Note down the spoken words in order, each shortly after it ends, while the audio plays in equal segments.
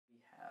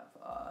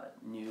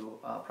new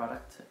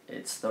product.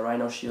 It's the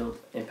RhinoShield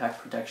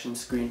Impact Protection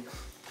Screen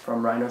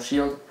from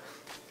RhinoShield,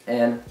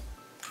 and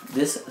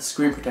this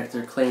screen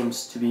protector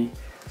claims to be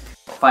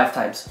 5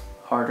 times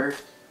harder,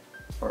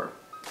 or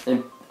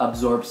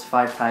absorbs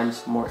 5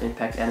 times more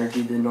impact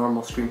energy than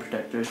normal screen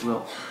protectors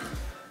will.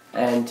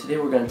 And today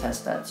we're going to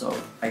test that. So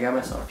I got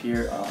myself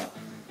here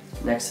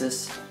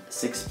Nexus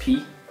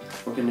 6P.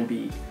 We're going to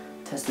be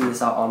testing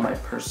this out on my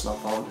personal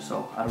phone,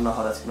 so I don't know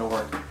how that's going to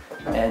work.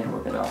 And we're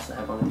going to also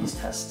have one of these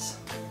tests.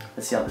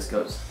 Let's see how this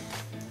goes.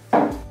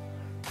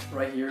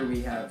 Right here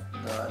we have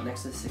the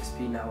Nexus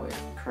 6P. Now it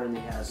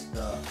currently has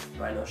the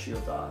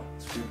RhinoShield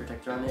screen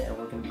protector on it, and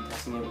we're going to be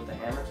testing it with a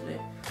hammer today.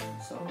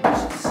 So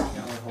let's just see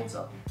how it holds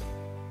up.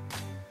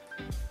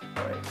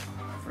 Alright,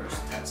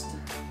 first test.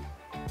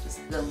 Just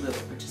a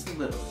little bit, just a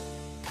little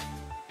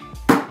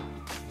bit.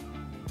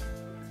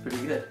 It's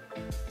pretty good.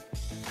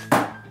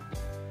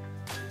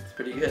 It's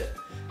pretty good.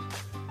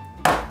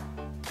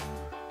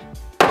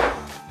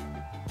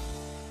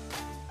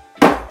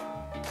 A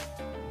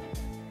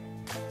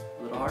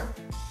little hard.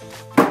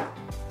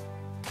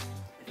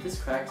 If this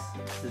cracks,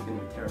 this is going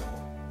to be terrible.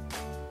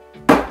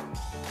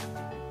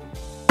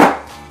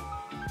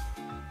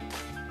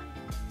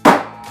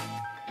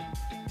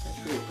 That's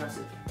pretty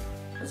impressive.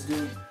 Let's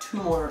do 2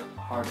 more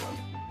hard ones.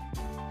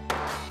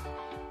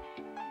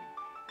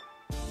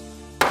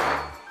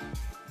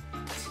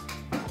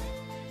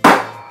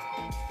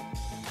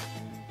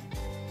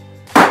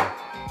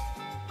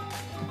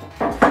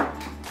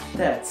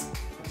 That's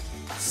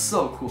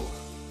so cool.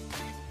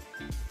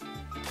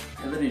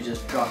 I literally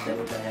just dropped it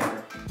with the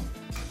hammer.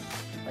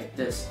 Like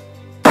this.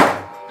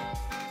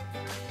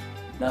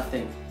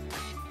 Nothing.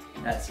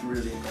 That's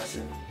really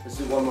impressive. Let's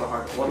do one more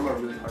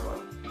really hard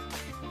one.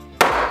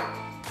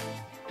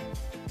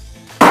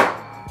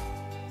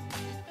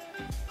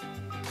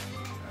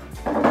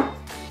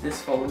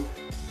 This phone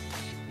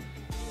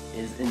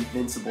is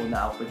invincible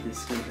now with this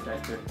screen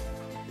protector.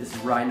 This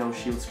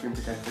RhinoShield screen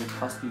protector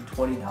cost you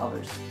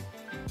 $20.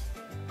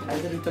 I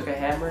literally took a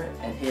hammer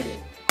and hit it.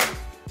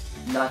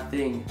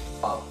 Nothing.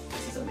 Oh,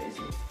 this is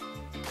amazing.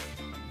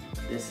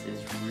 This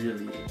is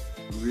really,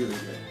 really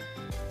good.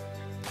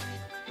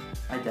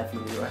 I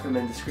definitely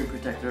recommend the screen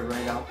protector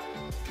right now.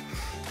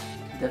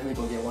 Definitely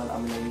go get one.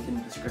 I'm gonna link in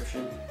the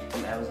description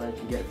from Amazon. You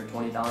can get it for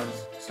 $20.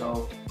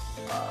 So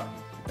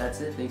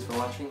that's it. Thanks for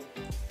watching.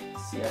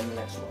 See you in the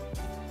next one.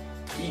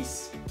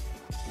 Peace.